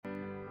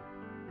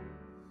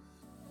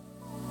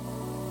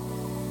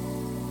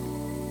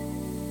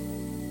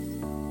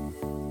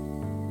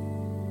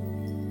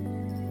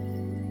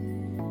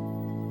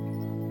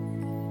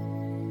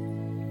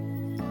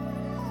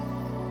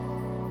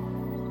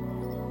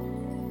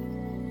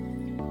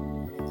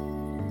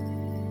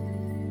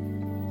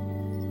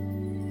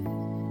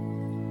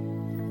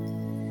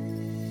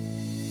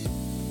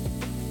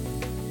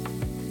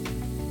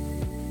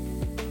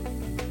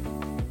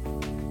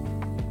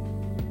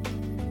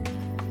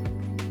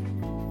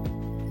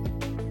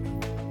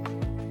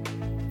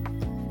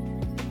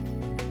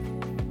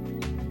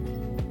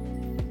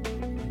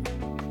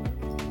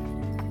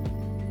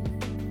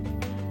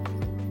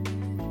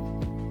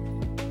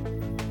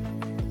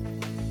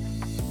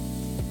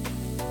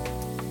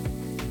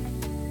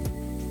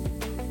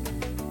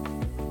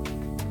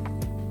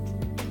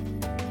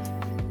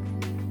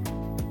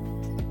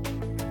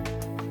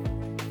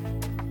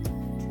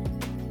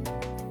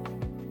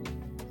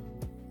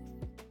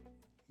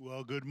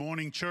Good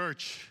morning,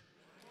 church.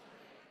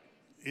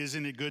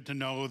 Isn't it good to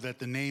know that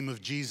the name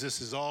of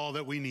Jesus is all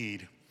that we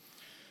need?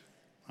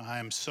 I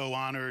am so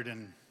honored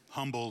and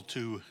humbled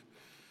to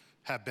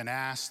have been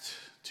asked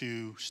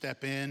to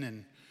step in,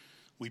 and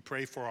we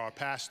pray for our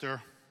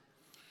pastor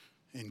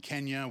in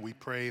Kenya. We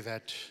pray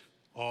that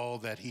all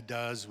that he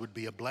does would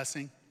be a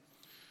blessing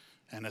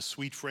and a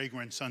sweet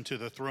fragrance unto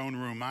the throne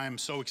room. I am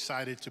so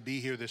excited to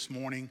be here this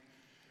morning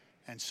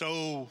and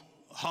so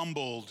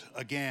humbled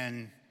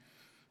again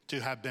to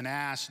have been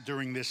asked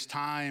during this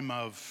time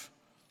of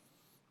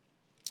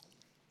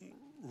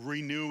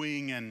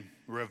renewing and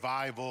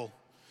revival.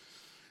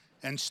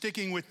 And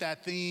sticking with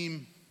that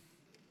theme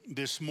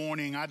this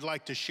morning, I'd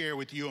like to share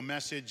with you a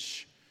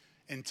message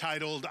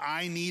entitled,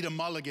 I Need a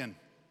Mulligan.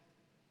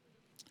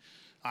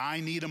 I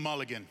Need a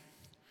Mulligan.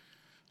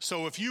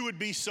 So if you would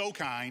be so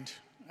kind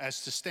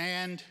as to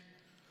stand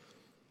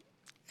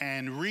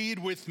and read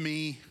with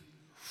me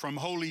from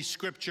Holy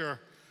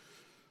Scripture,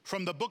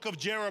 from the book of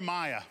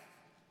Jeremiah.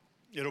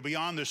 It'll be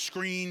on the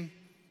screen.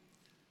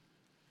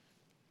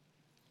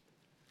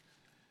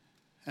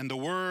 And the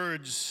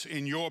words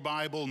in your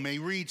Bible may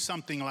read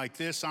something like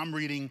this. I'm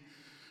reading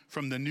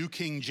from the New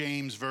King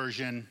James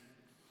Version.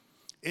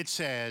 It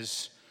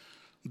says,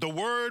 "The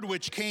word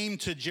which came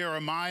to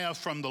Jeremiah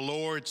from the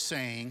Lord,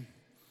 saying,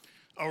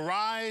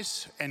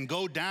 Arise and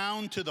go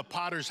down to the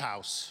potter's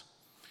house,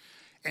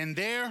 and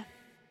there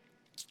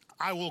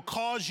I will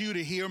cause you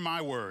to hear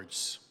my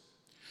words.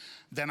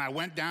 Then I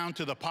went down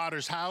to the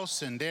potter's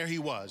house, and there he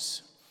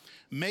was,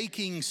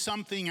 making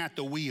something at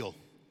the wheel.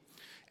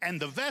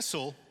 And the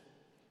vessel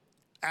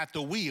at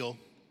the wheel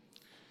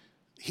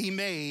he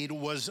made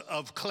was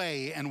of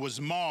clay and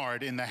was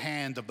marred in the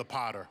hand of the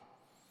potter.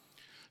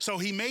 So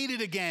he made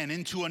it again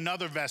into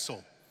another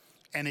vessel,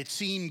 and it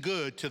seemed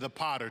good to the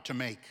potter to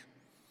make.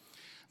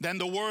 Then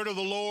the word of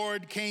the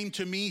Lord came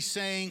to me,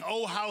 saying,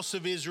 O house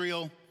of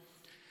Israel,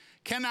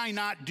 can I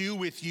not do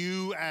with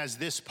you as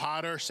this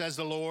potter, says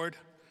the Lord?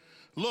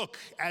 Look,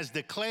 as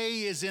the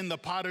clay is in the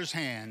potter's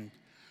hand,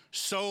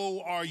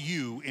 so are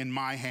you in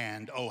my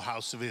hand, O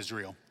house of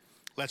Israel."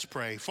 Let's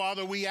pray.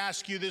 Father, we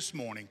ask you this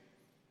morning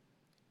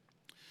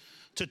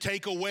to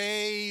take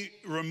away,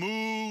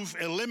 remove,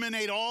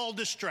 eliminate all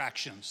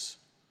distractions.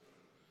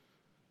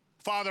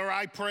 Father,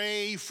 I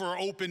pray for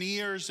open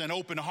ears and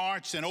open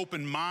hearts and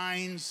open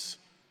minds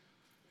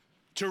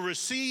to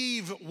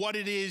receive what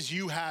it is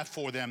you have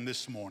for them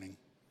this morning.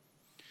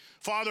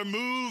 Father,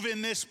 move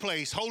in this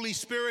place. Holy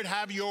Spirit,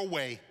 have your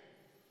way.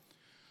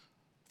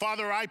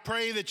 Father, I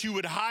pray that you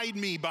would hide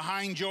me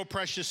behind your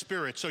precious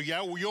Spirit so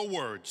your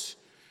words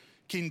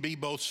can be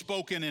both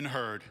spoken and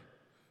heard.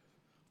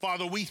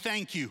 Father, we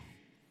thank you.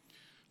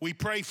 We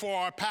pray for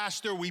our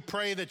pastor. We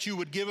pray that you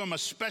would give him a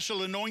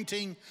special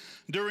anointing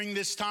during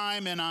this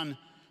time, and on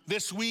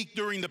this week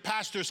during the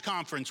pastor's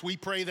conference, we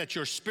pray that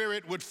your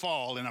Spirit would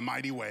fall in a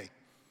mighty way.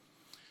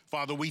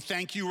 Father, we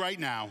thank you right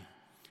now.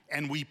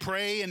 And we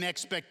pray in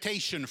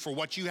expectation for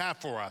what you have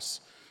for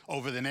us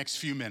over the next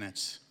few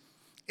minutes.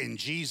 In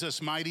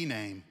Jesus' mighty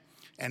name.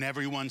 And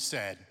everyone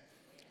said,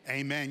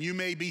 amen. You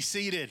may be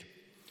seated.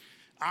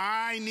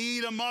 I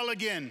need a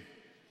mulligan.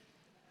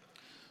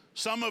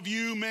 Some of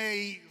you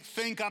may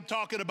think I'm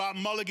talking about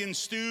mulligan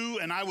stew,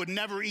 and I would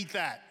never eat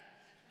that.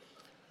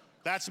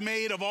 That's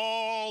made of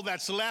all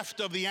that's left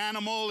of the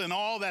animal and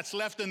all that's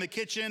left in the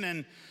kitchen,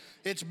 and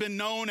it's been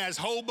known as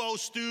hobo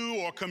stew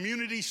or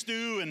community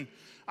stew, and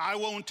I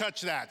won't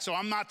touch that. So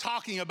I'm not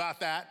talking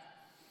about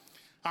that.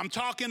 I'm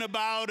talking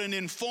about an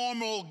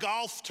informal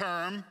golf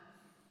term,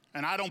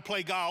 and I don't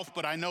play golf,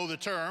 but I know the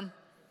term.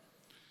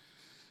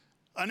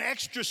 An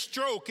extra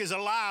stroke is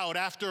allowed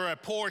after a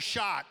poor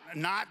shot,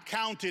 not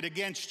counted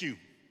against you.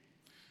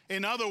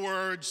 In other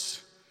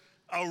words,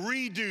 a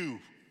redo,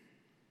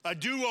 a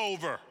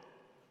do-over.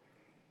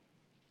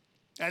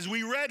 As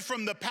we read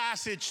from the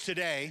passage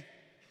today,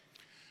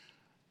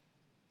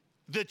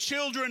 the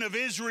children of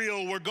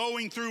Israel were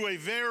going through a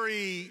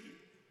very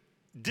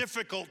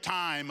difficult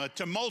time, a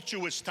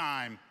tumultuous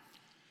time,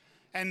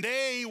 and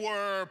they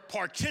were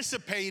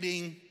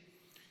participating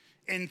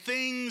in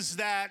things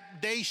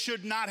that they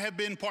should not have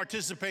been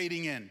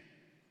participating in.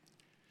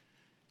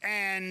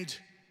 And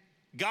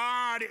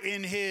God,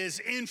 in his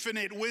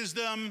infinite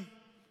wisdom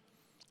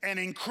and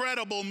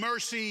incredible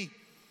mercy,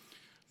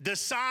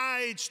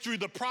 decides through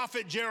the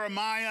prophet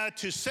Jeremiah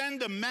to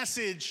send a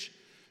message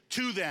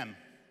to them.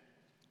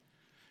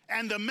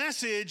 And the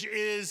message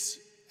is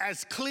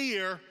as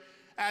clear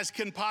as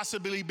can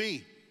possibly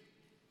be.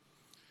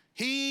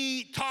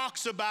 He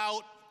talks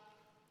about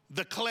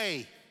the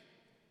clay.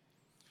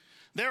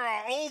 There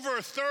are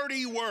over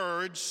 30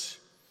 words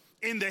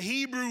in the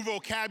Hebrew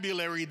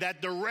vocabulary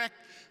that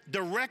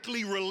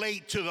directly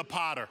relate to the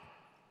potter.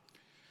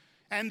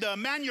 And the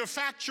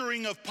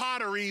manufacturing of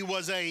pottery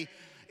was an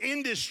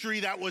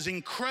industry that was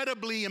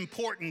incredibly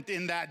important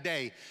in that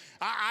day.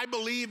 I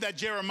believe that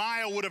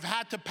Jeremiah would have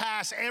had to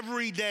pass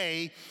every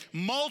day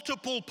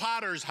multiple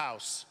potter's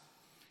house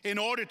in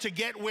order to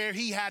get where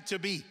he had to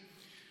be.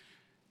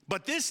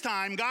 But this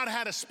time, God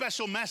had a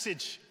special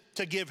message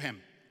to give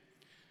him.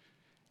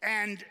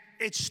 And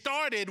it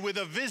started with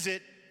a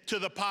visit to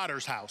the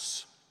potter's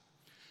house.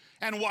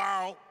 And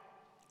while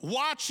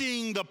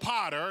watching the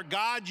potter,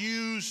 God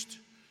used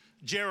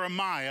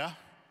Jeremiah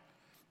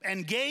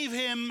and gave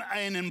him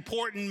an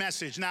important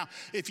message. Now,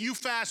 if you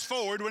fast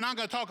forward, we're not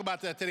going to talk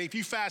about that today. If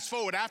you fast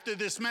forward after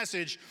this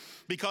message,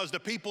 because the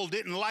people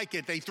didn't like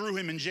it, they threw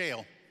him in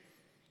jail.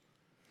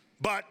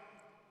 But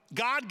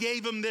God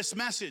gave him this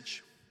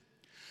message.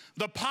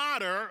 The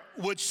potter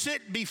would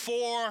sit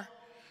before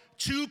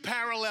two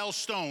parallel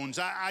stones.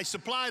 I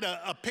supplied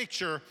a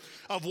picture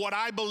of what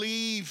I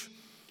believe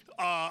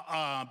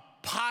a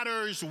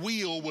potter's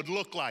wheel would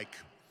look like.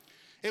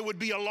 It would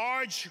be a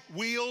large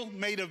wheel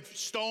made of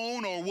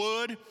stone or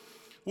wood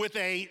with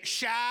a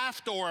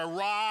shaft or a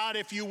rod,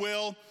 if you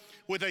will,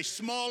 with a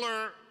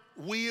smaller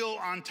wheel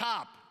on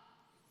top.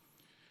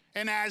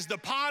 And as the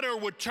potter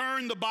would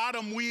turn the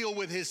bottom wheel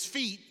with his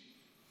feet,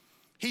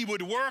 he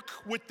would work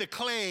with the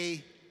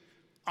clay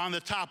on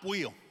the top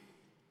wheel.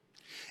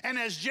 And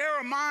as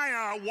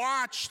Jeremiah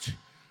watched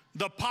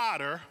the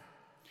potter,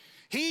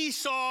 he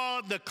saw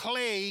the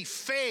clay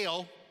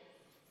fail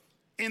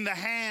in the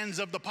hands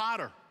of the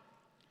potter.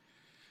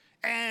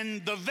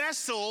 And the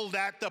vessel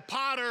that the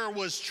potter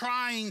was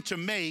trying to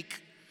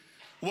make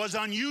was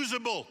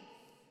unusable.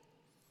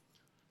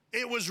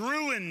 It was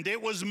ruined,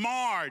 it was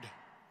marred.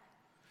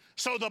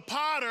 So the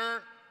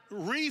potter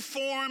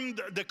reformed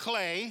the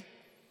clay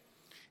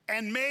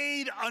and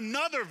made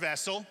another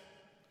vessel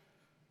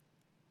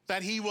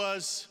that he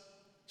was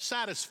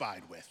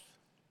satisfied with.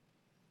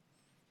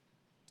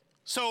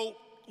 So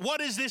what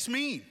does this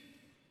mean?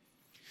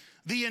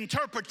 The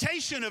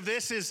interpretation of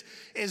this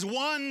is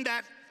one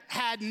that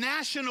had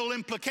national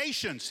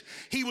implications.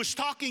 He was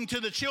talking to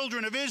the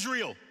children of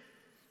Israel.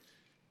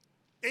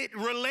 It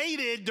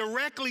related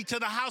directly to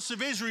the house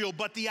of Israel,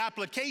 but the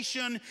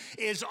application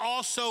is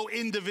also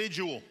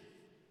individual,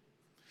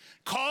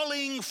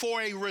 calling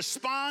for a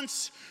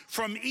response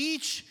from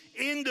each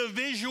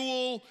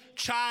individual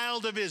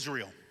child of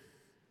Israel.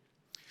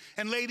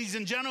 And ladies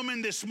and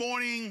gentlemen, this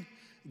morning,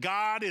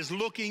 God is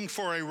looking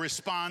for a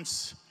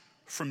response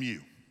from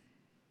you.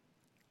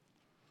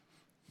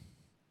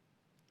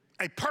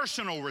 A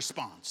personal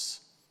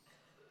response.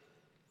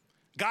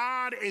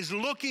 God is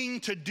looking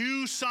to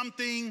do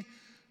something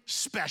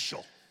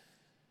special.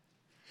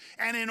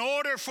 And in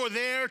order for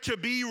there to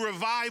be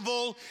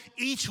revival,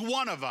 each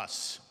one of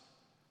us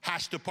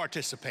has to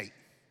participate.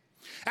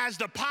 As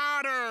the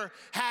potter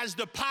has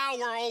the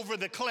power over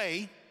the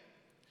clay,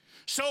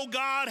 so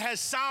God has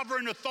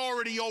sovereign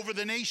authority over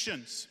the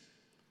nations.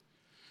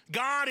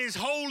 God is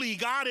holy,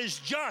 God is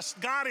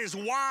just, God is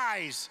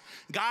wise,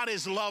 God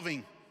is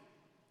loving.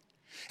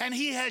 And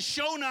he has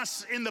shown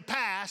us in the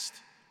past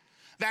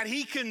that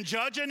he can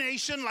judge a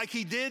nation like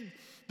he did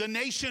the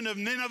nation of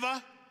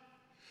Nineveh,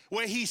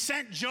 where he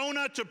sent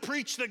Jonah to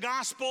preach the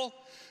gospel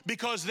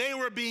because they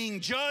were being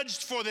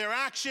judged for their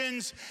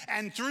actions.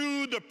 And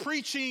through the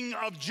preaching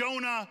of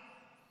Jonah,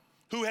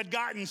 who had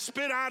gotten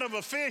spit out of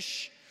a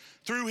fish,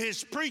 through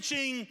his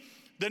preaching,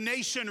 the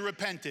nation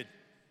repented.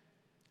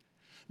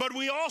 But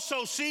we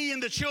also see in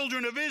the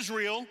children of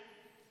Israel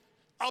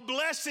a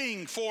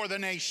blessing for the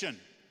nation.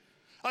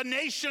 A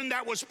nation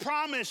that was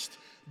promised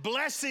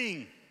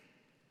blessing.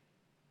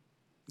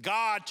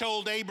 God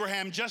told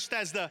Abraham, just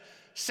as the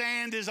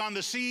sand is on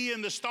the sea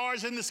and the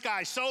stars in the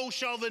sky, so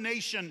shall the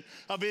nation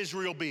of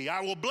Israel be.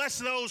 I will bless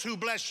those who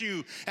bless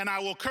you, and I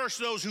will curse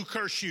those who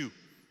curse you.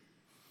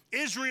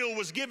 Israel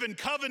was given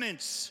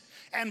covenants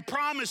and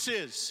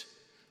promises,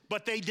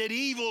 but they did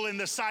evil in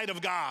the sight of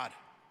God.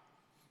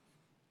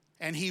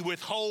 And he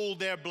withhold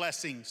their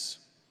blessings,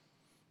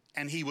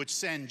 and he would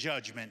send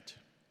judgment.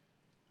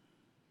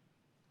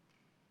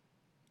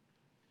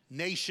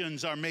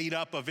 Nations are made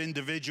up of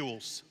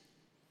individuals.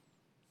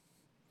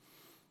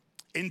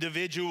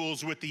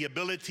 Individuals with the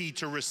ability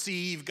to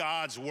receive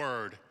God's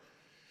word.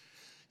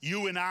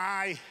 You and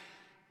I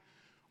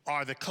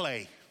are the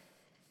clay.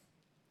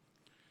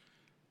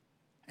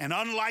 And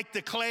unlike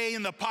the clay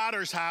in the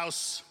potter's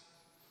house,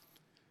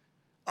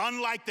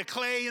 unlike the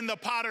clay in the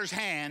potter's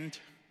hand,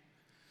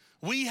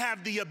 we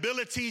have the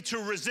ability to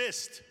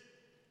resist.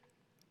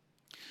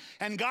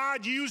 And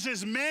God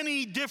uses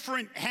many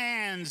different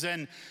hands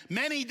and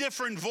many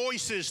different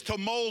voices to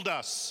mold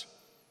us.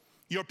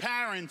 Your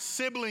parents,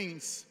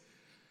 siblings,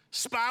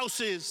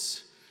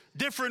 spouses,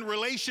 different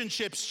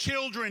relationships,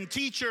 children,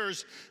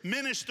 teachers,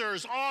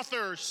 ministers,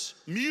 authors,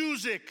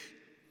 music,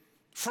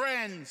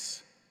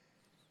 friends.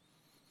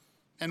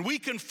 And we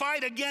can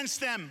fight against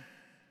them.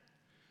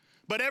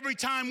 But every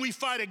time we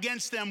fight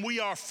against them, we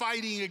are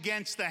fighting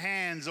against the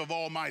hands of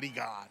Almighty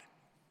God.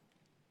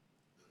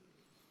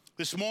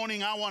 This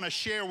morning, I want to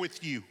share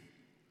with you,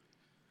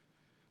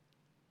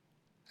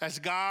 as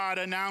God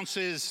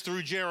announces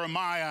through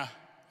Jeremiah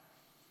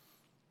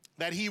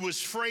that he was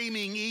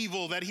framing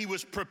evil, that he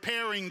was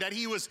preparing, that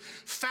he was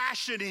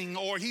fashioning,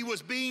 or he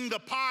was being the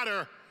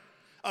potter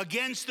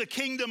against the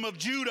kingdom of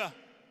Judah.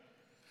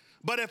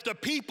 But if the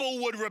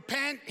people would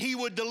repent, he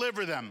would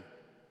deliver them.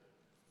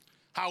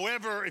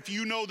 However, if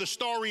you know the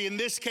story in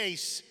this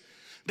case,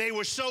 They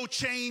were so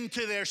chained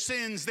to their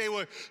sins. They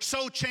were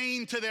so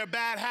chained to their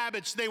bad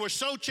habits. They were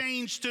so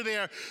chained to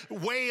their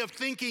way of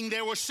thinking.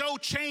 They were so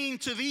chained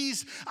to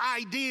these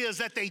ideas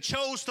that they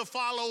chose to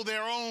follow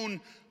their own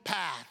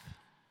path.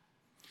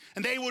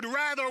 And they would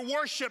rather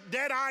worship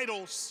dead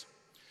idols.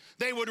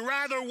 They would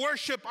rather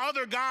worship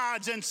other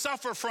gods and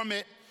suffer from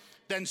it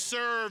than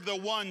serve the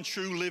one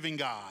true living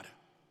God.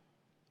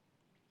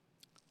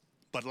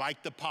 But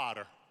like the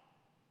potter,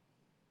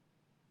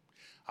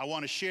 I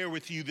want to share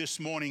with you this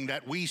morning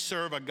that we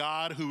serve a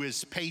God who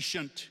is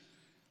patient,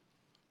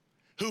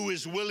 who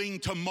is willing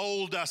to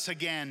mold us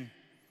again.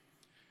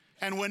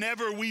 And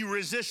whenever we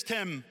resist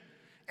him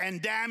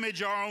and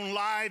damage our own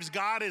lives,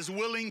 God is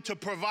willing to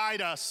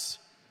provide us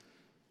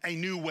a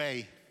new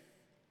way.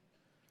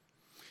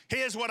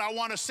 Here's what I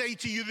want to say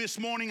to you this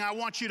morning. I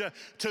want you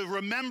to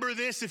remember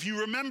this. If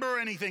you remember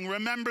anything,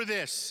 remember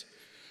this.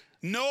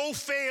 No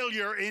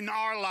failure in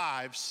our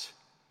lives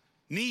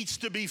needs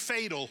to be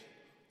fatal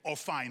or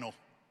final.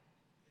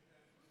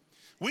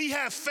 We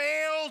have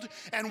failed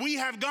and we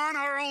have gone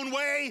our own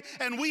way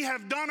and we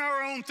have done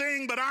our own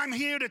thing, but I'm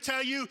here to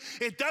tell you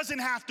it doesn't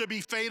have to be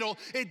fatal.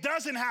 It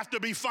doesn't have to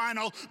be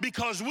final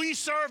because we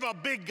serve a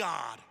big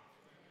God.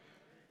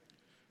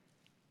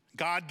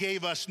 God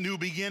gave us new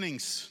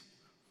beginnings.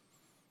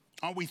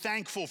 Aren't we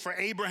thankful for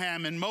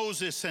Abraham and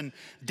Moses and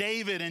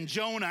David and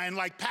Jonah and,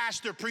 like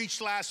Pastor preached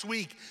last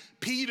week,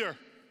 Peter?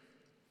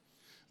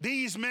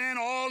 These men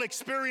all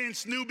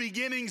experienced new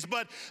beginnings,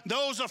 but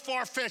those are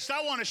far-fetched.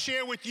 I want to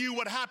share with you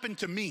what happened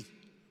to me.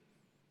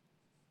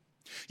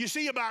 You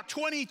see, about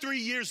 23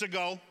 years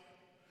ago,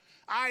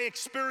 I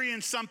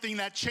experienced something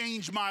that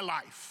changed my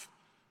life.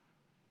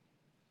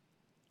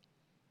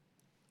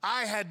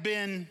 I had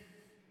been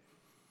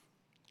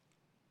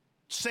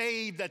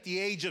saved at the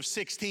age of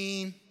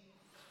 16,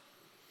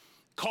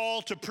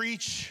 called to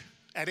preach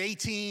at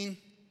 18,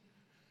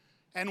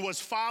 and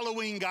was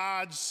following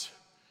God's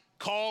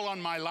call on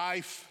my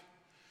life.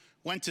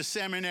 Went to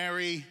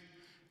seminary,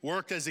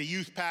 worked as a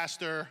youth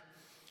pastor,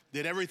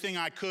 did everything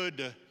I could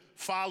to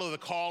follow the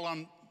call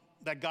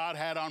that God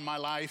had on my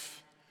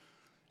life.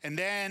 And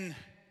then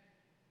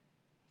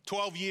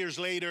 12 years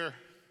later,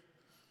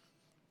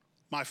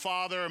 my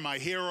father, my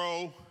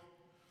hero,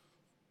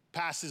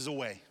 passes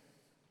away.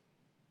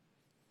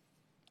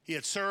 He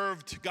had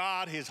served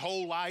God his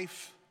whole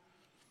life,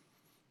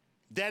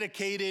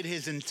 dedicated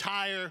his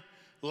entire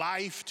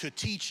life to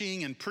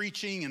teaching and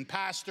preaching and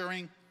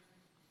pastoring.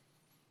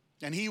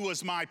 And he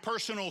was my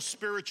personal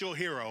spiritual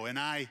hero,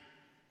 and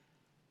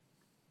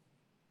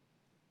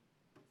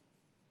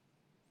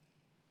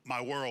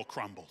my world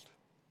crumbled.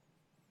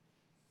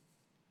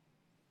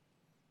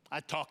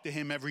 I talk to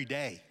him every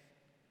day,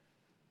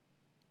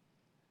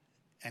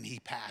 and he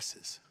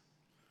passes.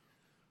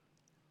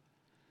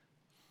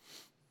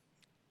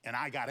 And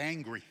I got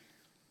angry.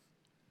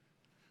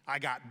 I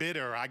got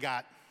bitter. I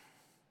got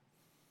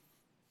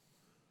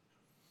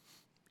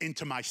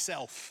into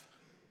myself.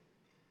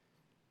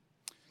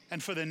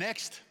 And for the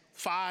next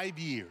 5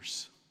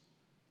 years,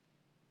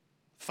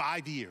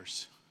 I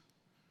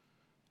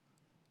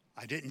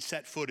didn't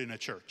set foot in a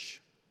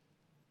church.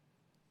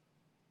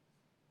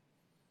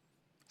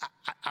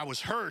 I was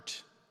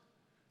hurt.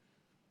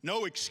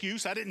 No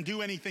excuse. I didn't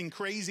do anything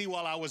crazy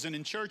while I wasn't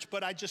in church,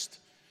 but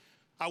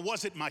I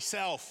wasn't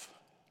myself.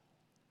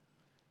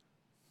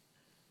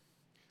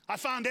 I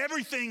found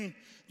everything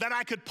that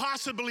I could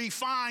possibly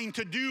find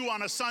to do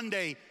on a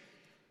Sunday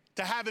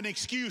to have an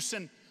excuse.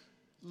 And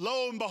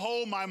lo and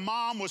behold, my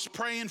mom was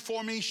praying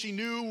for me. She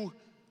knew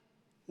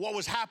what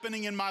was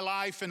happening in my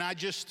life, and I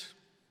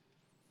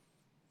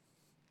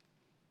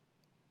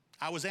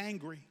was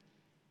angry.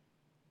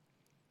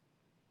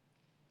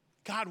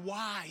 God,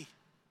 why?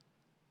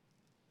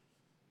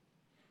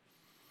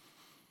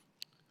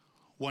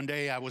 One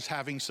day I was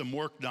having some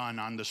work done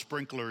on the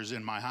sprinklers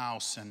in my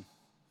house, and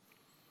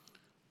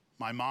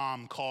my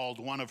mom called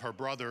one of her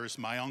brothers,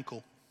 my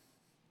uncle,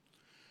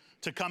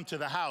 to come to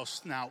the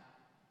house. Now,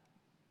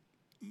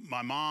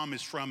 my mom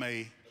is from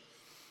a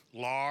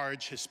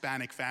large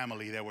Hispanic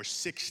family. There were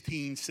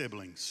 16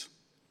 siblings.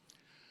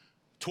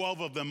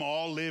 12 of them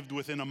all lived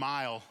within a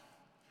mile.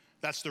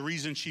 That's the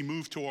reason she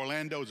moved to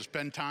Orlando, to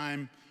spend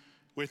time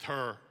with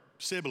her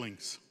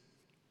siblings.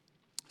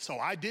 So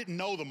I didn't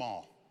know them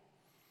all.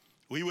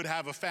 We would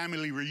have a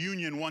family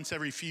reunion once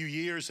every few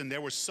years, and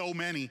there were so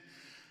many,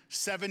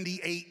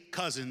 78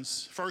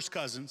 cousins, first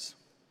cousins.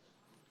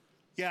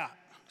 Yeah,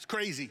 it's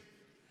crazy.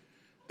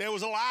 There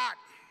was a lot.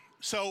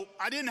 So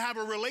I didn't have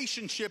a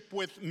relationship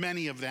with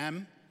many of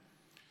them.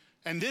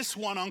 And this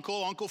one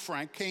uncle, Uncle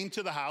Frank, came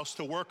to the house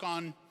to work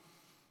on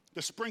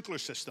the sprinkler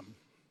system.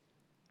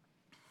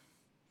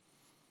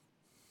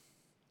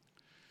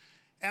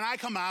 And I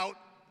come out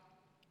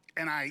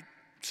and I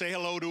say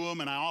hello to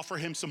him and I offer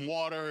him some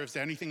water, if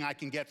there's anything I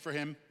can get for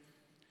him.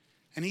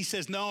 And he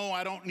says, "No,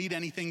 I don't need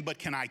anything, but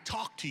can I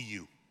talk to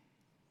you?"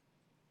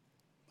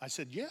 I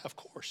said, "Yeah, of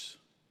course."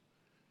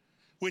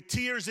 With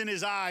tears in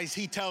his eyes,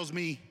 he tells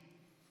me,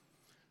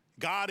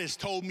 "God has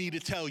told me to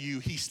tell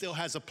you he still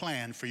has a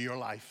plan for your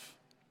life."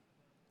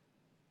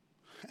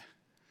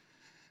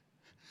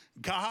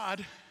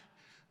 God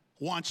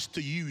wants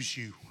to use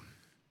you.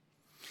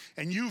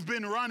 And you've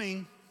been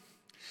running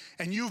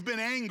and you've been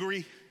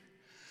angry,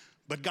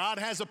 but God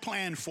has a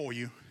plan for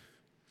you.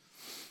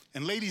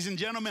 And ladies and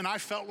gentlemen, I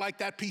felt like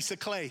that piece of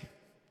clay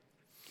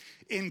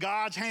in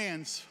God's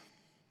hands.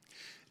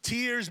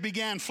 Tears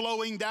began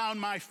flowing down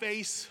my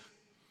face.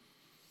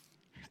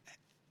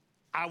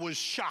 I was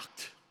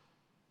shocked.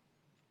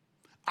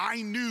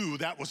 I knew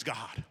that was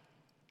God.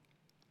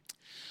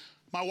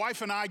 My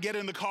wife and I get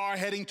in the car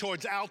heading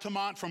towards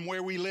Altamont from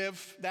where we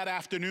live that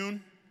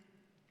afternoon.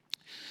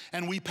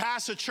 And we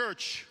pass a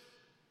church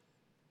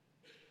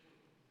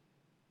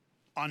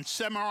on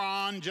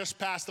Cimarron, just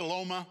past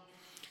Aloma.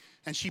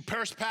 And she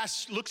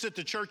looks at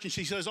the church and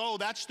she says, "Oh,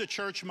 that's the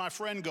church my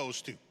friend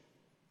goes to."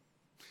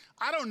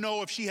 I don't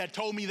know if she had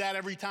told me that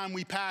every time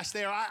we passed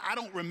there. I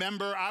don't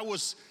remember. I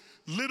was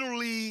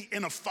literally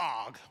in a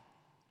fog.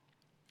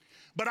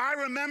 But I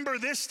remember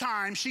this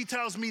time she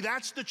tells me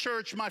that's the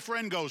church my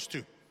friend goes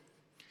to.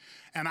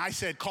 And I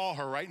said, "Call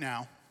her right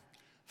now.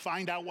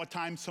 Find out what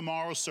time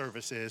tomorrow's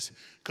service is,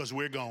 because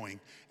we're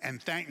going."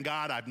 And thank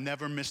God I've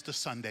never missed a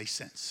Sunday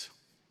since.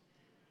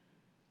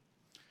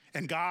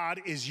 And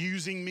God is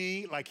using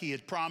me like he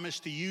had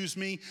promised to use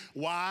me.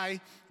 Why?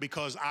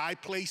 Because I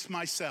place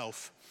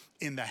myself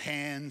in the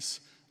hands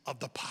of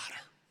the potter.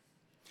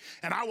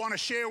 And I want to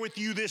share with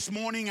you this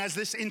morning, as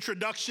this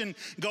introduction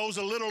goes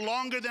a little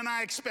longer than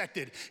I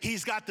expected,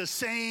 he's got the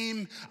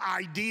same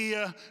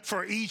idea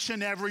for each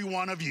and every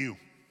one of you.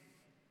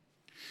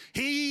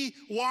 He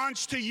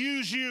wants to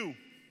use you.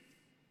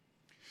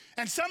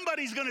 And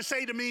somebody's going to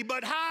say to me,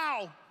 "But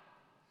how?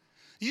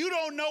 You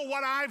don't know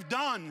what I've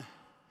done.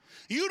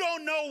 You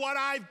don't know what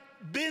I've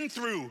been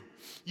through.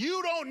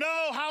 You don't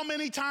know how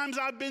many times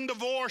I've been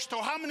divorced,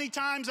 or how many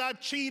times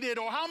I've cheated,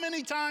 or how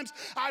many times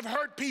I've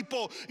hurt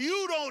people.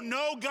 You don't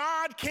know.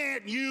 God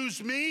can't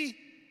use me."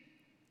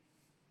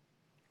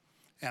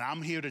 And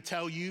I'm here to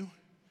tell you,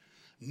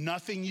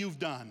 nothing you've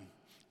done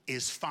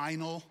is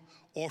final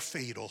or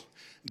fatal.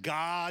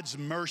 God's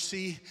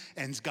mercy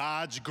and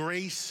God's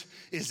grace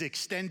is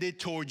extended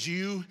towards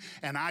you,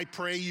 and I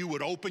pray you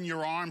would open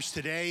your arms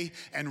today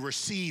and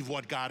receive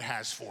what God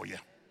has for you.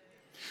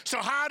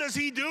 So how does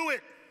he do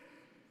it?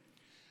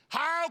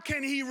 How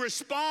can he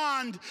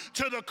respond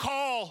to the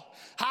call?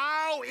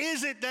 How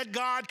is it that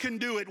God can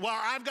do it? Well,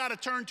 I've got to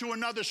turn to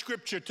another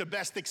scripture to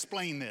best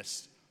explain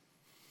this.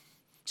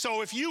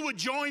 So if you would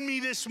join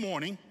me this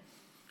morning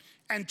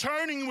and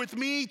turning with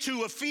me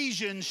to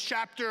Ephesians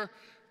chapter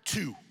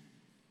 2.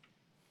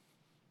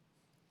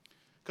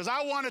 Because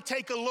I want to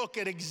take a look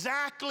at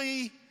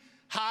exactly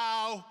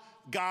how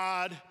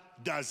God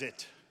does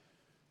it.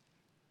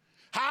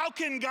 How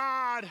can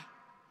God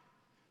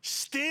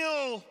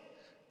still,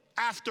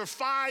 after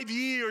 5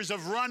 years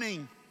of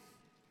running,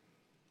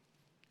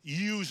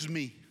 use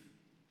me?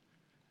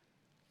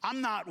 I'm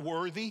not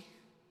worthy.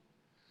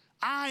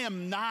 I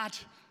am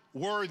not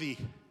worthy.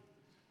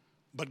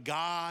 But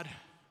God,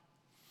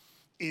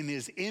 in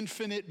his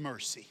infinite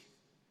mercy,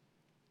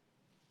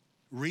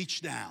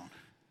 reached down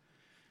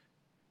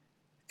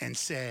and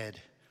said,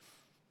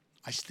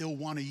 "I still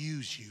want to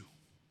use you.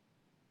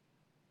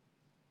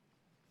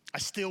 I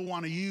still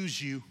want to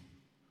use you."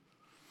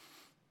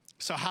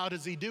 So how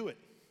does he do it?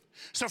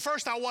 So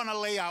first I want to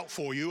lay out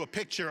for you a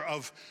picture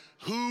of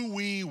who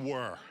we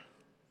were.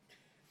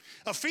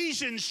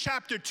 Ephesians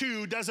chapter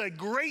 2 does a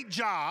great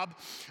job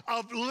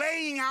of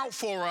laying out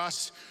for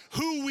us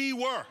who we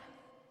were.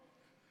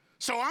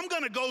 So I'm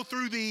going to go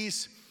through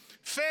these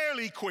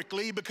fairly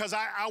quickly because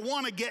I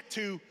want to get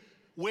to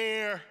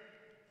where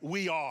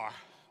we are.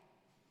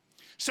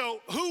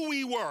 So who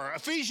we were.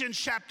 Ephesians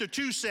chapter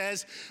 2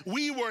 says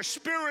we were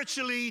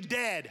spiritually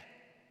dead.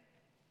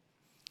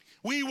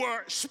 We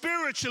were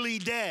spiritually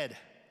dead.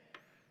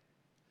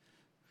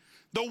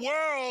 The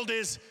world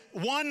is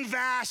one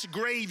vast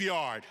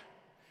graveyard.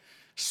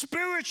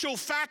 Spiritual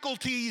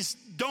faculties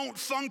don't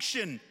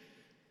function.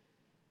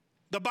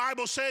 The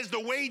Bible says the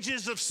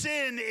wages of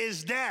sin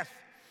is death.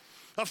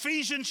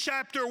 Ephesians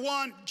chapter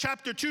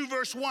 2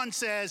 verse 1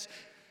 says,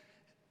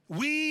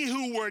 "We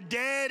who were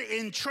dead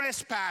in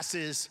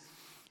trespasses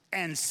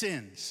and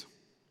sins."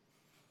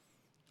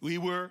 We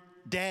were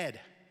dead.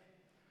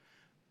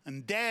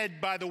 And dead,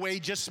 by the way,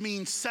 just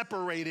means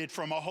separated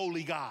from a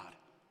holy God.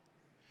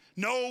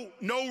 No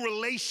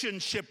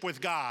relationship with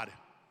God.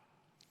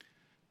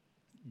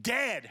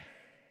 Dead.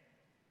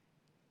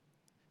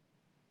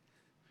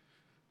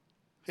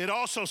 It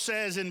also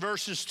says in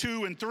verses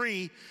 2 and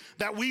 3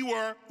 that we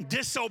were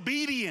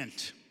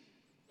disobedient.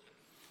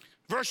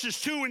 Verses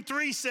 2 and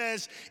 3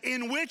 says,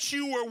 "In which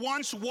you were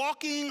once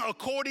walking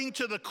according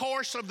to the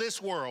course of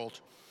this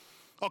world,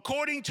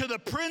 according to the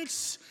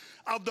prince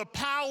of the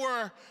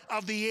power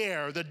of the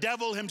air," the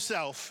devil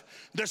himself,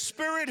 "the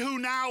spirit who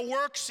now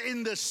works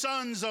in the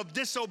sons of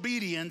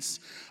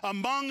disobedience,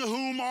 among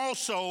whom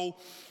also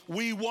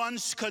we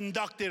once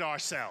conducted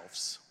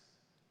ourselves."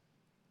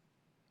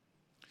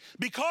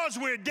 Because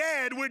we're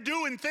dead, we're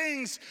doing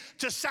things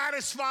to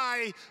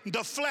satisfy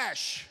the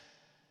flesh.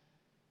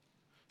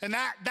 And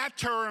that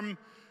term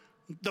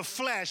the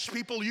flesh,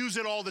 people use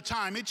it all the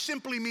time. It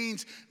simply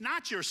means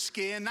not your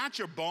skin, not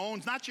your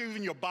bones, not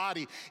even your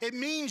body. It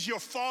means your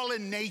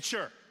fallen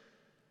nature.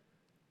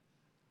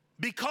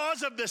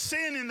 Because of the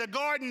sin in the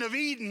Garden of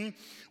Eden,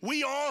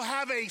 we all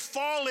have a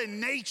fallen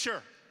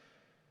nature.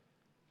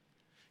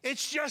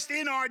 It's just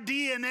in our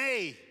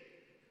DNA.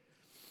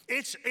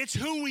 It's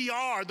who we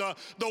are. The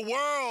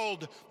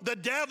world, the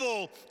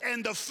devil,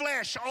 and the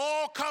flesh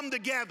all come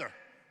together.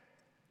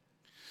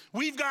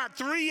 We've got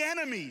three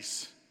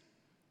enemies.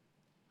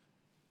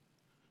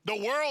 The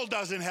world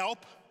doesn't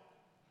help.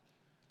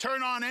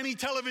 Turn on any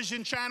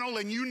television channel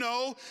and you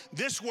know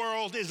this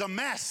world is a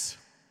mess.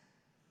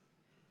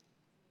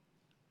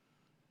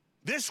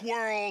 This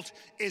world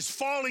is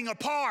falling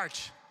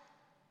apart.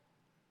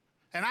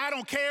 And I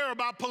don't care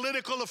about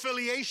political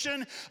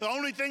affiliation. The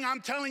only thing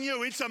I'm telling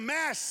you, it's a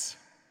mess.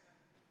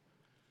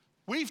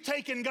 We've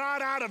taken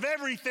God out of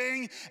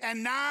everything,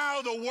 and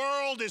now the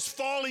world is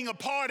falling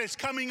apart. It's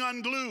coming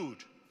unglued.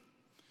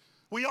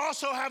 We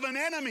also have an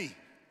enemy.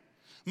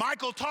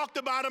 Michael talked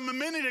about him a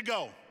minute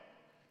ago.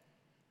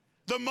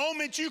 The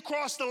moment you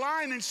cross the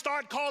line and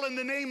start calling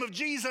the name of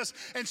Jesus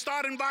and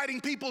start inviting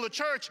people to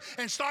church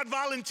and start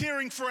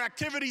volunteering for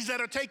activities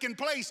that are taking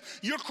place,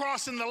 you're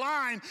crossing the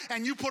line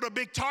and you put a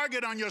big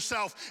target on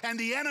yourself, and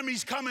the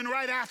enemy's coming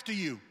right after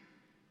you.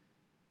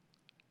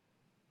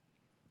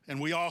 And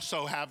we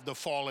also have the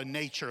fallen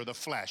nature, the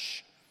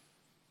flesh.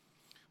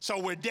 So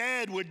we're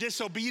dead, we're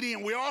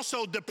disobedient, we're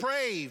also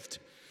depraved.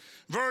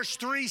 Verse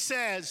 3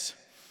 says,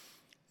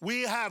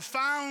 we have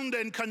found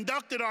and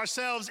conducted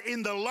ourselves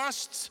in the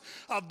lusts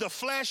of the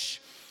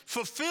flesh,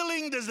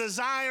 fulfilling the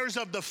desires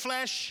of the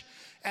flesh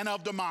and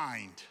of the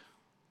mind.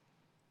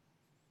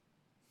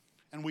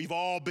 And we've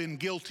all been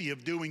guilty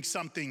of doing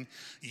something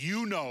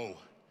you know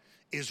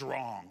is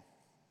wrong.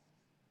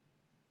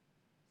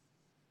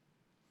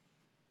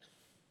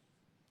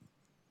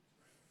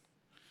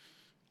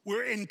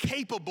 We're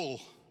incapable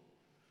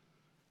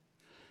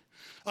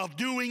of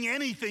doing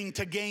anything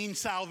to gain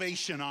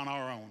salvation on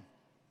our own.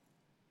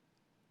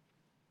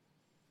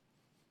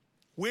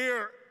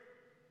 We're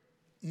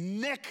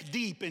neck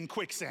deep in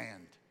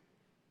quicksand.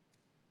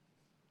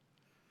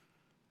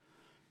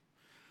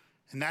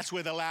 And that's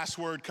where the last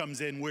word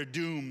comes in. We're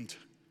doomed.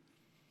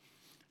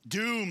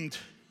 Doomed.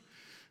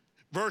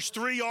 Verse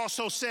 3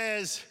 also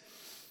says,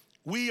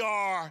 we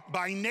are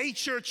by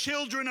nature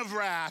children of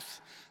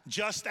wrath,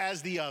 just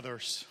as the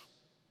others.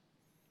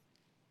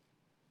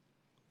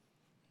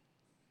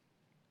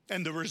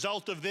 And the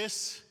result of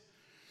this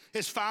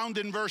is found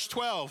in verse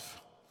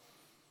 12.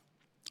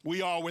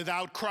 We are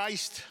without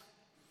Christ,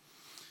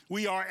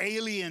 we are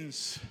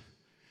aliens,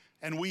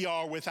 and we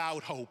are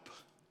without hope.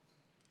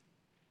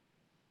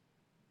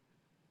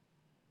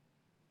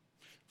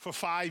 For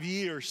 5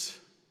 years,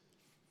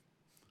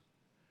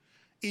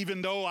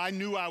 even though I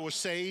knew I was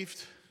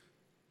saved,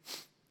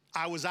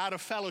 I was out of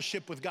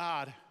fellowship with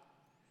God,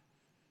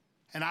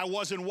 and I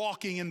wasn't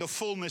walking in the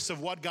fullness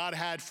of what God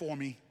had for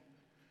me.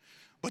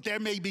 But there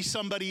may be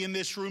somebody in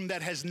this room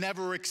that has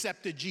never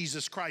accepted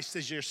Jesus Christ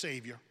as your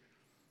Savior.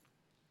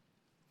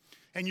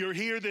 And you're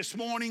here this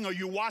morning, or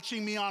you're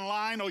watching me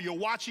online, or you're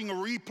watching a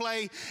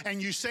replay,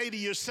 and you say to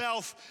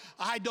yourself,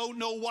 I don't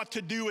know what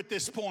to do at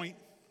this point.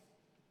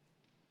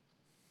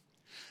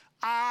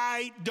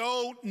 I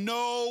don't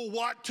know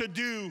what to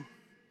do.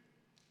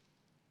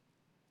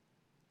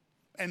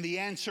 And the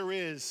answer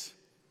is,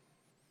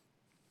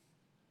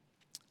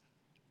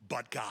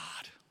 but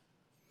God.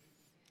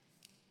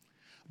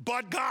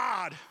 But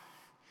God.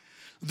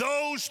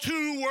 Those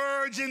two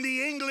words in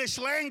the English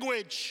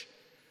language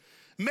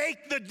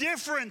make the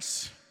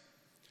difference.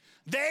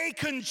 They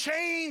can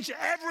change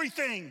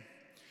everything.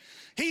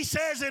 He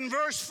says in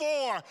verse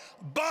 4,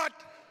 but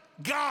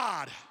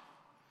God.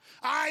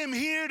 I am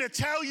here to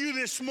tell you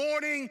this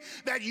morning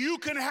that you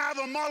can have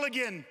a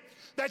mulligan,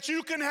 that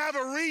you can have a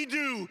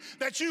redo,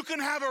 that you can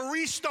have a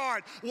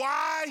restart.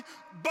 Why?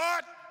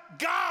 But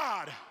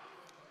God.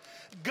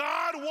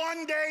 God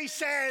one day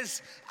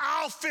says,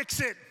 I'll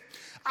fix it.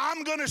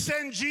 I'm going to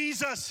send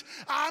Jesus.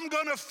 I'm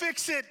going to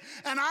fix it.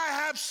 And I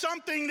have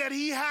something that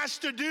he has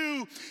to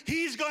do.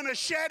 He's going to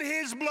shed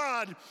his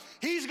blood.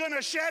 He's going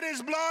to shed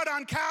his blood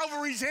on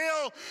Calvary's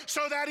Hill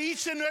so that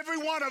each and every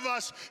one of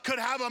us could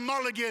have a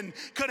mulligan,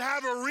 could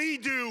have a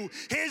redo.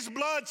 His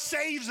blood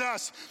saves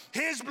us.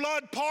 His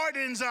blood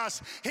pardons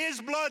us.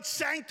 His blood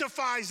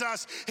sanctifies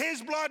us.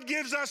 His blood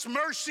gives us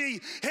mercy.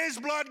 His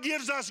blood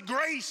gives us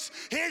grace.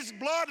 His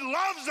blood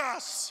loves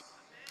us.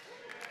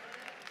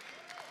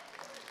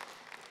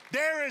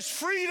 There is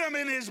freedom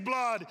in his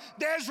blood.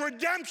 There's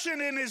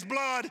redemption in his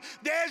blood.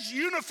 There's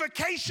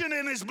unification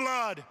in his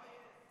blood.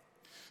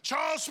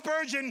 Charles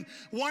Spurgeon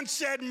once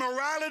said,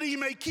 morality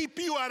may keep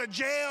you out of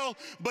jail,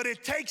 but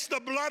it takes the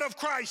blood of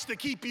Christ to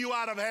keep you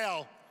out of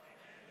hell.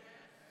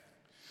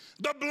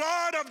 The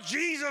blood of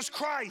Jesus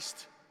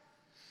Christ.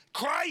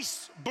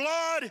 Christ's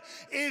blood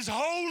is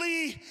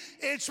holy,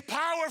 it's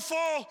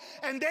powerful,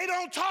 and they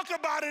don't talk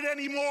about it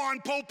anymore on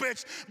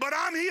pulpits, but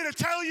I'm here to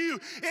tell you,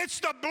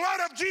 it's the blood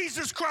of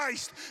Jesus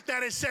Christ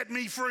that has set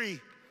me free.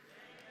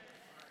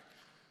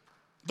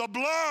 The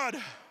blood,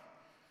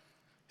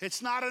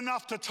 it's not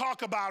enough to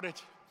talk about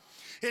it.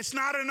 It's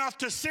not enough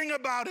to sing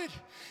about it.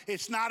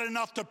 It's not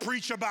enough to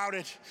preach about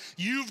it.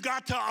 You've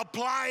got to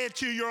apply it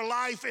to your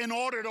life in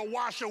order to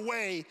wash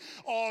away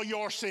all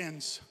your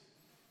sins.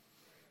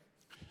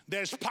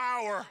 There's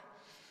power,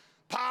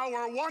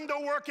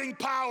 wonder-working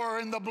power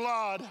in the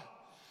blood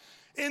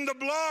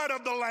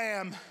of the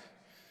Lamb.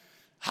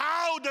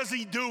 How does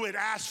he do it?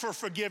 Ask for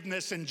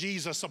forgiveness, and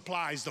Jesus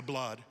applies the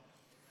blood.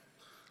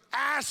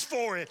 Ask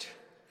for it.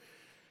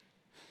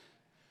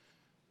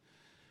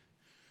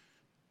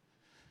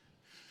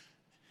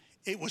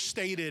 It was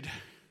stated,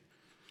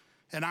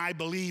 and I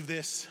believe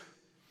this,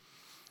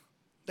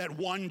 that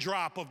one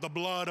drop of the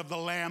blood of the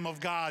Lamb of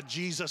God,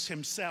 Jesus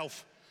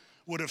himself,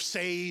 would have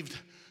saved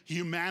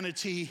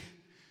humanity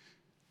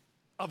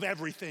of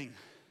everything.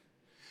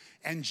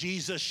 And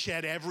Jesus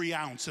shed every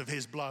ounce of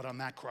his blood on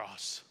that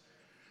cross.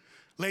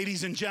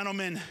 Ladies and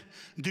gentlemen,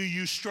 do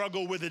you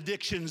struggle with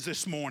addictions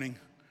this morning?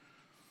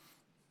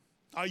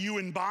 Are you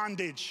in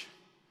bondage?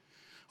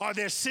 Are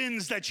there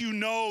sins that you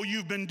know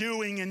you've been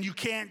doing and you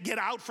can't get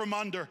out from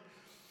under?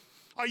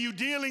 Are you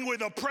dealing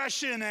with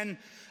oppression and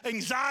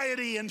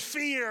anxiety and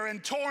fear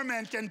and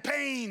torment and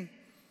pain?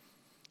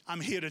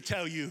 I'm here to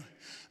tell you,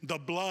 the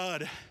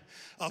blood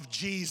of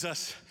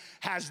Jesus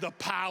has the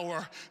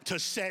power to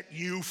set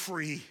you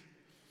free.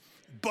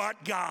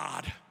 But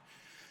God,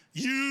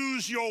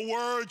 use your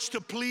words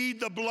to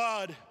plead the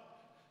blood.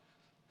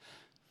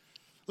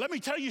 Let me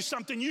tell you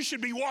something. You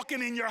should be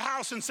walking in your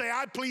house and say,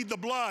 I plead the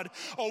blood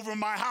over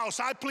my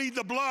house. I plead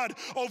the blood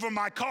over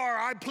my car.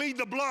 I plead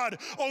the blood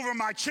over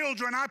my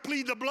children. I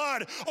plead the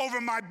blood over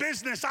my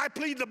business. I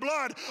plead the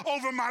blood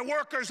over my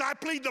workers. I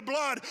plead the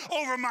blood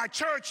over my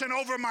church and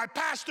over my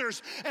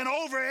pastors and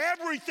over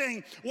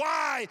everything.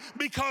 Why?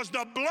 Because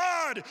the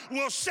blood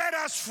will set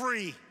us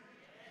free.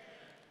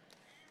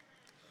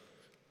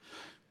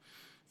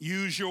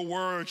 Use your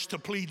words to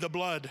plead the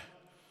blood.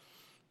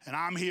 And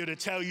I'm here to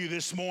tell you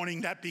this morning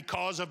that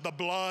because of the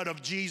blood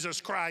of Jesus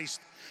Christ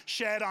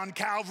shed on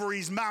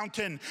Calvary's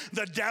mountain,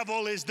 the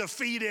devil is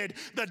defeated.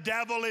 The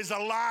devil is a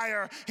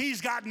liar. He's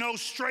got no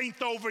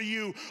strength over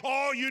you.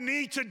 All you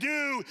need to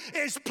do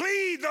is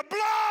plead the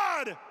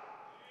blood.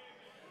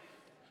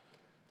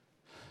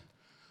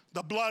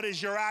 The blood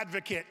is your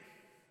advocate.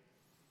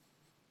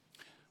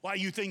 Why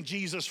you think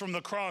Jesus from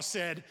the cross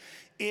said,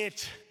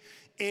 "It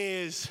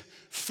is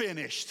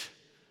finished."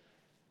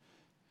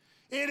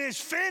 It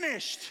is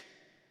finished.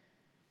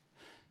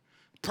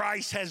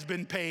 Price has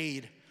been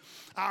paid.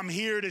 I'm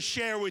here to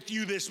share with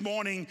you this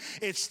morning,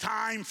 it's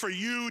time for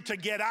you to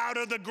get out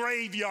of the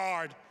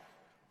graveyard.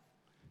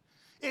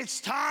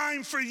 It's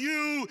time for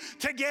you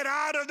to get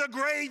out of the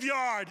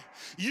graveyard.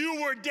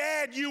 You were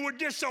dead, you were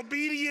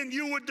disobedient,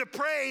 you were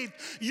depraved,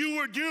 you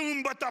were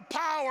doomed, but the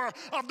power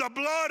of the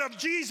blood of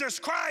Jesus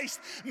Christ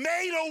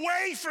made a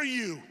way for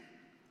you.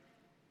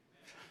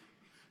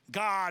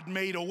 God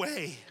made a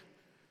way.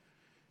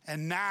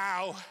 And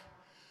now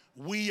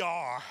we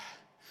are.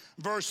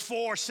 Verse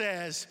 4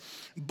 says,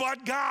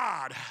 but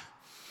God,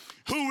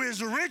 who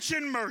is rich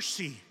in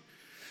mercy,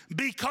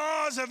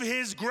 because of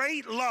his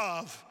great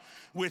love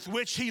with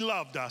which he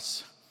loved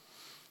us,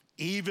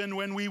 even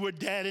when we were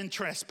dead in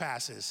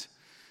trespasses,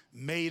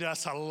 made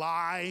us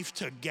alive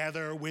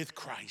together with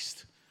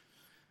Christ.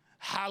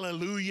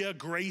 Hallelujah,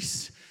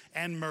 grace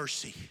and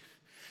mercy.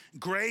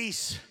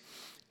 Grace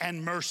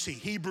and mercy.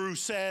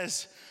 Hebrews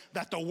says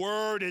that the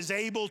word is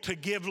able to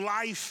give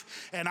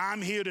life, and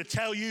I'm here to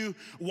tell you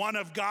one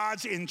of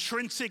God's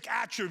intrinsic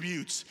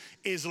attributes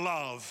is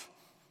love.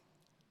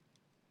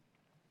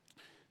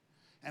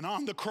 And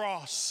on the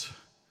cross,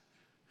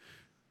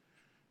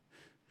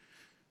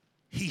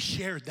 he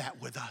shared that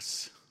with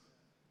us.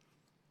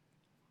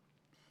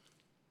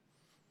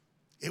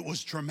 It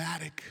was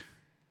dramatic.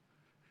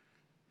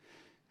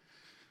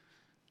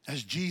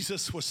 As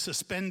Jesus was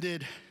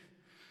suspended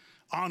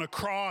on a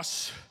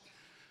cross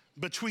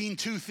between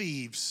two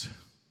thieves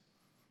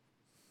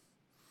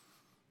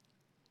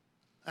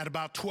at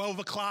about 12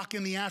 o'clock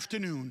in the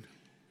afternoon,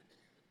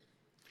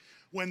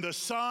 when the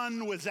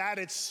sun was at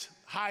its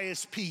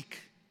highest peak,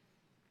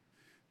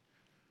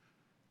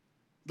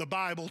 the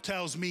Bible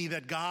tells me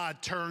that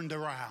God turned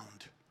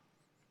around.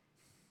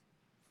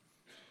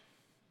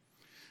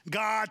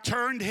 God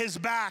turned his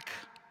back.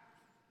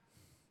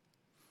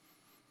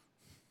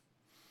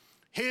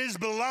 His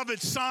beloved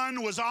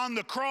son was on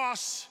the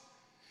cross,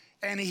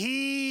 and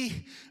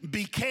he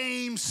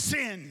became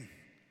sin.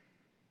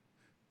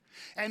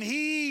 And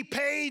he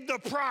paid the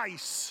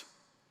price.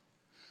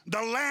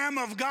 The Lamb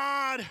of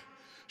God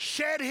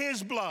shed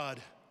his blood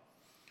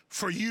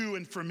for you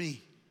and for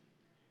me.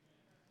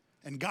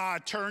 And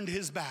God turned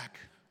his back,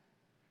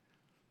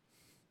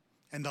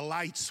 and the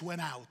lights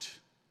went out.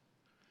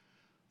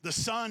 The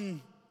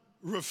sun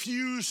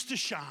refused to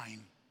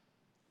shine.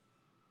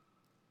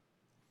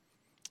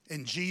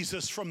 And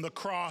Jesus from the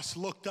cross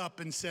looked up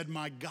and said,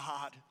 my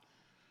God,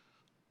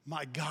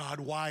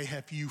 why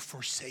have you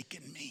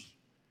forsaken me?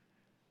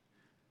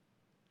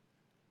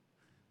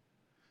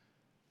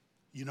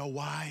 You know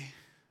why?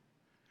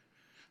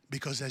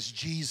 Because as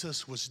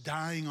Jesus was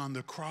dying on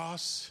the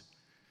cross,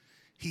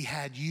 he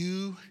had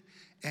you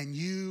and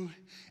you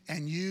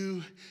and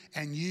you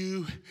and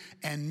you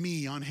and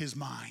me on his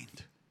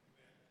mind.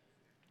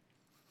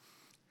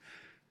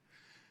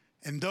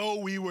 And though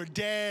we were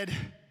dead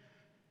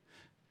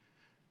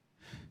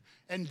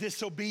and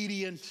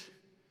disobedient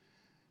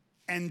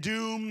and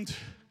doomed,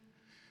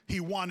 he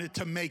wanted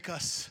to make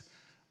us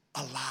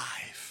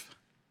alive.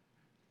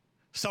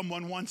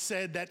 Someone once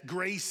said that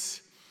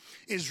grace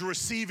is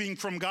receiving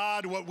from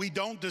God what we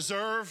don't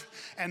deserve,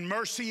 and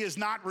mercy is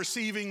not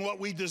receiving what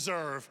we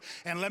deserve.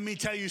 And let me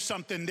tell you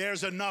something,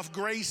 there's enough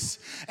grace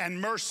and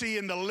mercy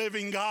in the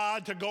living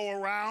God to go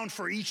around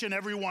for each and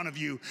every one of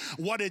you.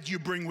 What did you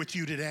bring with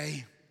you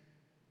today?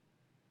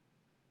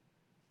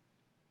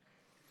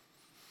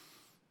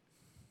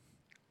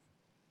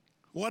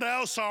 What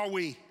else are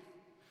we?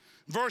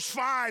 Verse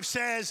 5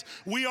 says,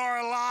 we are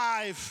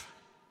alive.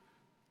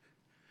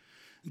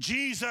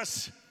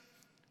 Jesus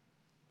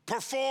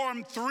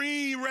performed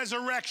 3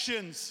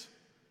 resurrections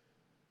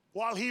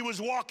while he was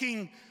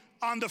walking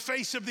on the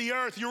face of the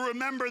earth. You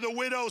remember the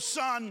widow's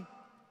son.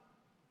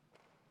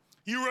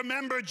 You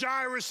remember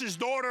Jairus'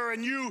 daughter,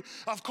 and you,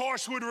 of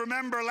course, would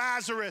remember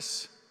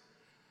Lazarus.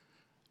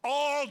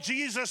 All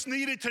Jesus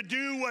needed to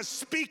do was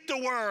speak the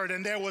word,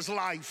 and there was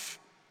life.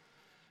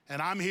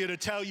 And I'm here to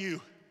tell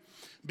you,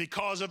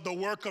 because of the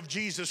work of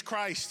Jesus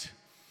Christ,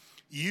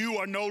 you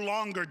are no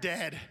longer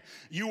dead.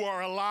 You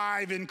are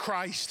alive in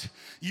Christ.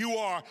 You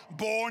are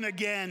born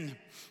again.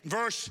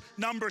 Verse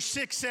number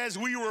 6 says,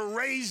 we were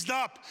raised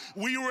up.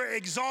 We were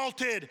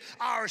exalted.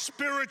 Our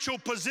spiritual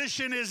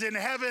position is in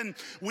heaven.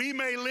 We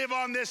may live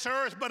on this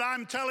earth, but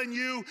I'm telling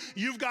you,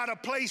 you've got a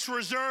place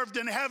reserved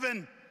in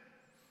heaven.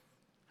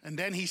 And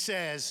then he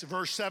says,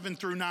 verse 7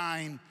 through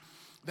 9,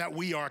 that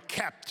we are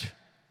kept.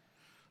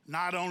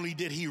 Not only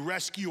did he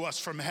rescue us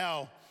from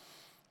hell,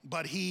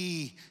 but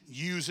he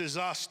uses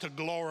us to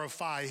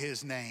glorify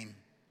his name.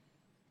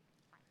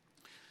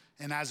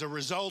 And as a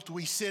result,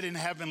 we sit in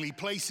heavenly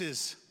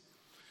places.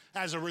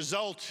 As a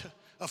result,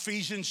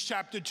 Ephesians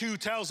chapter 2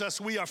 tells us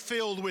we are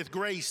filled with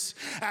grace.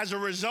 As a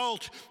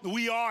result,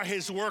 we are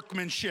his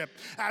workmanship.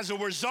 As a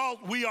result,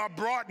 we are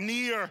brought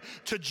near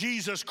to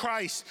Jesus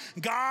Christ.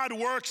 God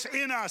works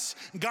in us.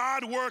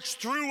 God works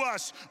through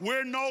us.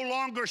 We're no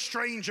longer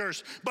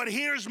strangers. But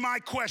here's my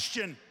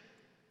question.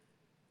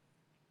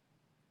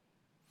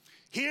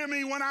 Hear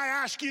me when I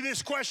ask you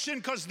this question,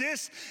 because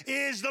this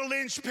is the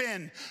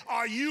linchpin.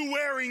 Are you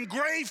wearing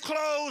grave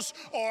clothes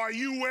or are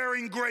you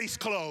wearing grace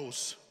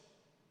clothes?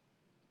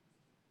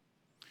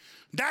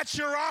 That's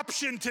your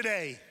option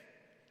today.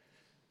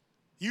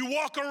 You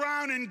walk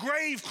around in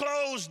grave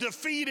clothes,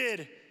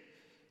 defeated,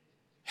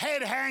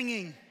 head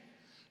hanging,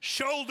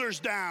 shoulders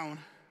down.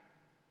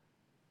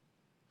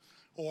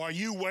 Or are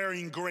you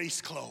wearing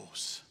grace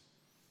clothes?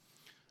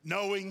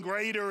 Knowing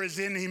greater is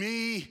in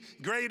me,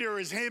 greater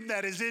is him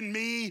that is in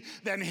me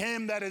than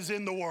him that is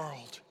in the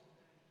world.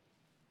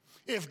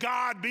 If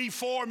God be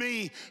for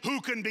me,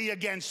 who can be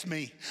against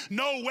me?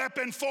 No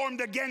weapon formed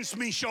against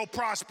me shall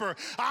prosper.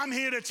 I'm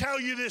here to tell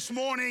you this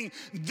morning,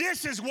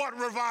 this is what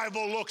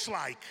revival looks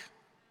like.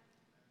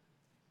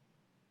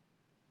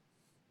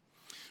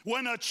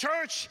 When a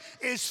church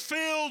is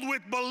filled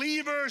with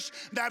believers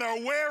that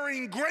are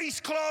wearing grace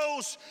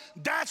clothes,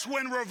 that's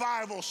when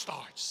revival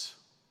starts.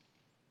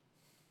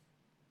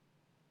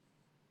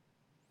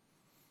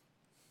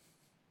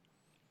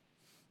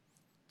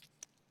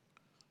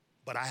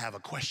 But I have a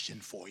question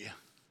for you.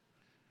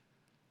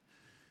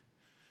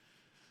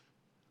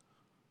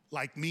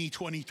 Like me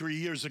 23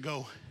 years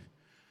ago,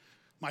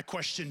 my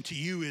question to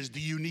you is, do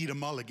you need a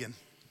mulligan?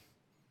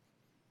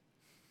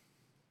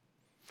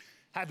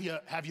 Have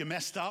you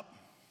messed up?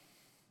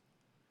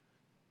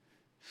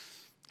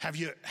 Have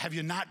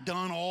you not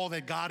done all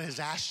that God has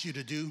asked you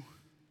to do?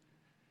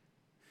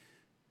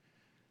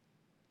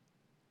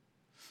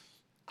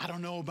 I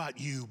don't know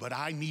about you, but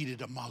I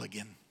needed a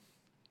mulligan.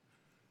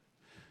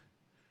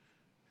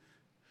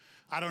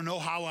 I don't know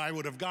how I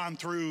would have gone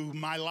through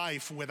my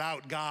life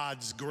without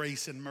God's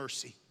grace and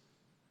mercy.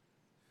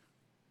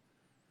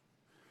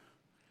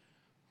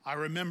 I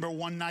remember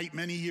one night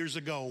many years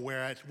ago where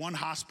at one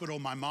hospital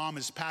my mom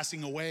is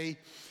passing away,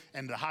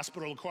 and the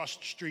hospital across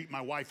the street my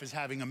wife is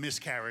having a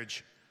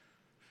miscarriage.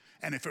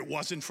 And if it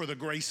wasn't for the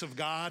grace of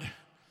God,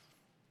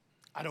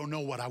 I don't know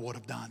what I would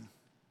have done.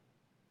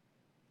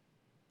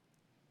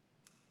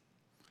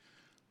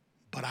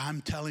 But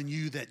I'm telling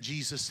you that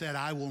Jesus said,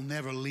 I will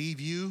never leave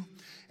you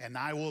and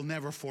I will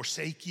never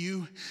forsake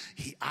you.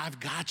 I've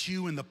got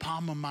you in the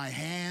palm of my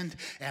hand,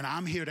 and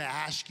I'm here to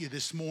ask you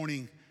this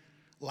morning,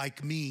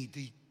 like me,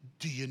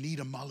 do you need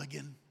a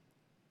mulligan?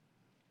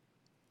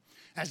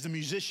 As the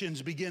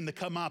musicians begin to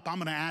come up, I'm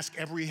going to ask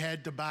every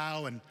head to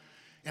bow and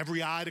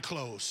every eye to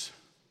close,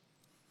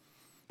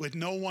 with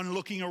no one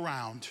looking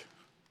around.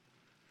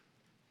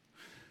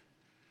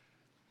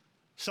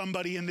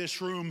 Somebody in this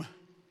room,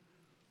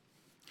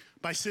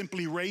 by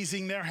simply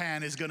raising their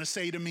hand, is going to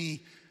say to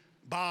me,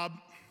 Bob,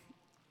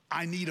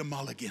 I need a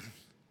mulligan.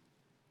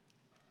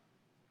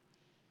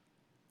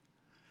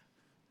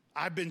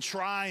 I've been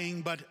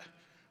trying, but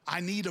I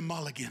need a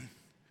mulligan.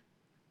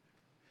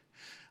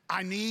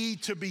 I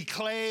need to be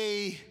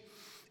clay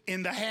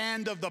in the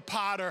hand of the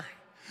potter,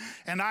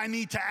 and I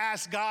need to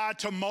ask God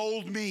to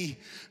mold me,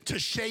 to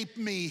shape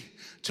me,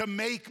 to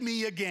make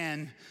me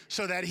again,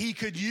 so that he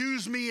could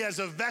use me as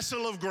a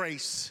vessel of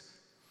grace.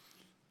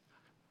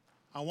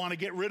 I want to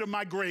get rid of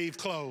my grave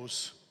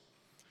clothes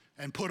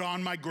and put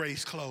on my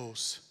grace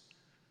clothes.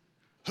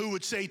 Who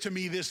would say to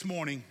me this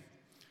morning,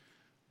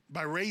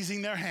 by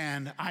raising their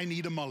hand, I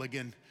need a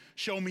mulligan?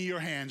 Show me your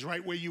hands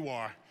right where you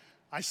are.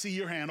 I see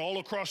your hand all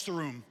across the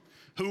room.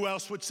 Who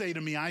else would say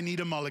to me, I need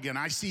a mulligan?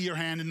 I see your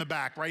hand in the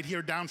back, right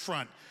here down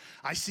front.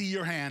 I see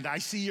your hand. I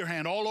see your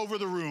hand all over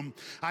the room.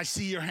 I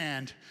see your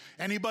hand.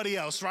 Anybody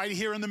else right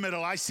here in the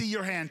middle? I see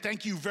your hand.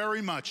 Thank you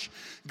very much.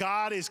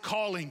 God is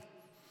calling.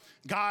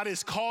 God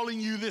is calling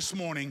you this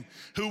morning.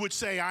 Who would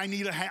say, I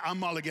need a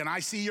mulligan?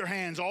 I see your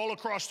hands all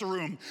across the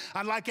room.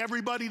 I'd like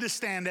everybody to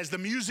stand as the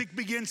music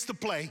begins to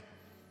play.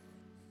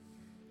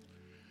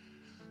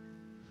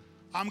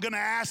 I'm going to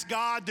ask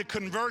God to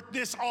convert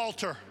this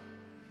altar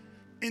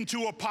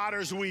into a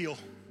potter's wheel.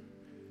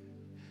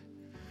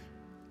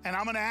 And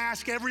I'm going to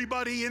ask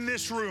everybody in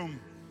this room,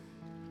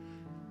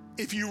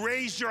 if you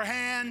raised your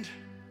hand,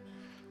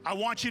 I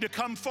want you to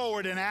come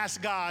forward and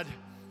ask God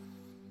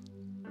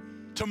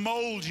to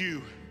mold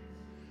you,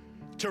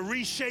 to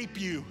reshape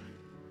you,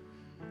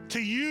 to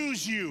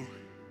use you.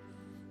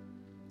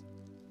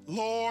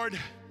 Lord,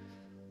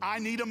 I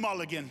need a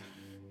mulligan.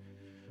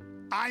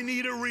 I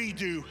need a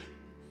redo.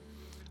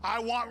 I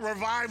want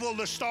revival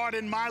to start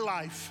in my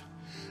life.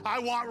 I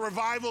want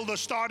revival to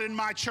start in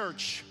my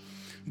church.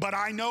 But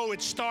I know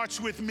it starts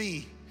with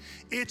me.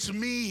 It's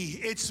me,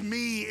 it's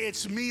me,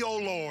 it's me, oh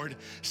Lord,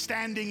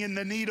 standing in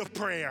the need of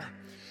prayer.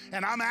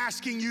 And I'm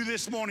asking you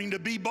this morning to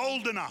be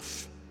bold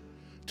enough,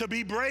 to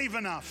be brave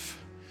enough,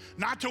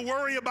 not to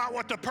worry about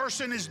what the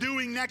person is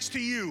doing next to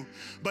you.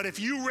 But if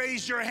you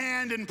raise your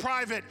hand in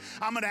private,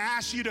 I'm going to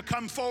ask you to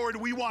come forward.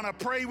 We want to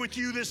pray with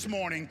you this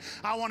morning.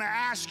 I want to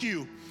ask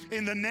you,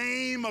 in the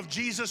name of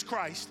Jesus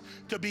Christ,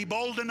 to be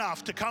bold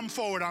enough to come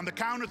forward. On the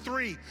count of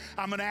 3,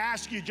 I'm going to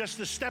ask you just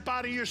to step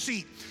out of your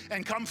seat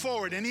and come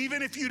forward. And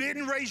even if you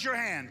didn't raise your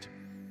hand,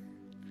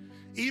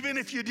 even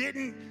if you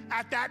didn't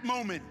at that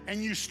moment,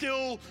 and you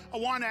still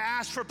want to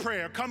ask for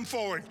prayer, come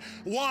forward.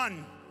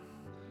 1,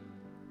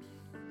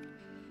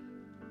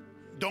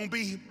 don't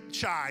be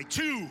shy.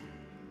 2,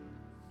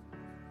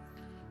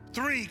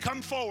 3,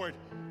 come forward.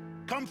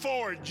 Come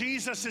forward.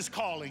 Jesus is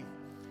calling.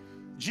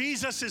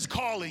 Jesus is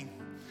calling.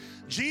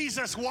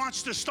 Jesus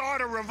wants to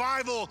start a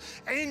revival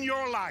in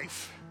your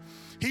life.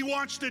 He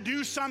wants to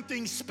do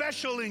something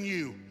special in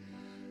you.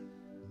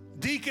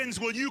 Deacons,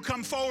 will you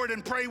come forward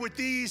and pray with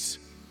these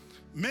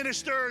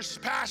ministers,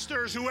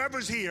 pastors,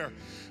 whoever's here?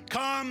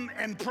 Come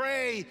and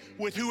pray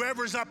with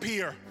whoever's up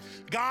here.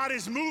 God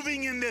is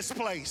moving in this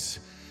place.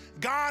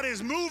 God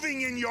is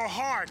moving in your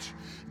heart.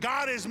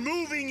 God is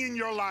moving in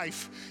your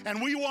life.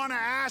 And we want to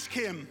ask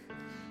him,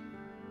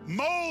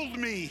 mold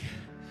me,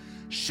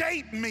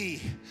 shape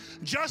me.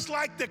 Just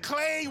like the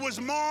clay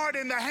was marred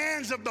in the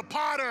hands of the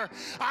potter,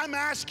 I'm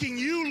asking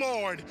you,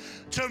 Lord,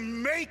 to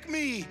make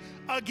me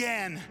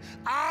again.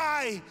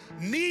 I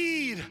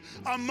need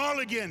a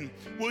mulligan.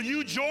 Will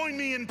you join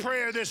me in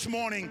prayer this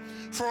morning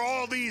for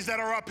all these that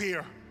are up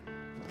here?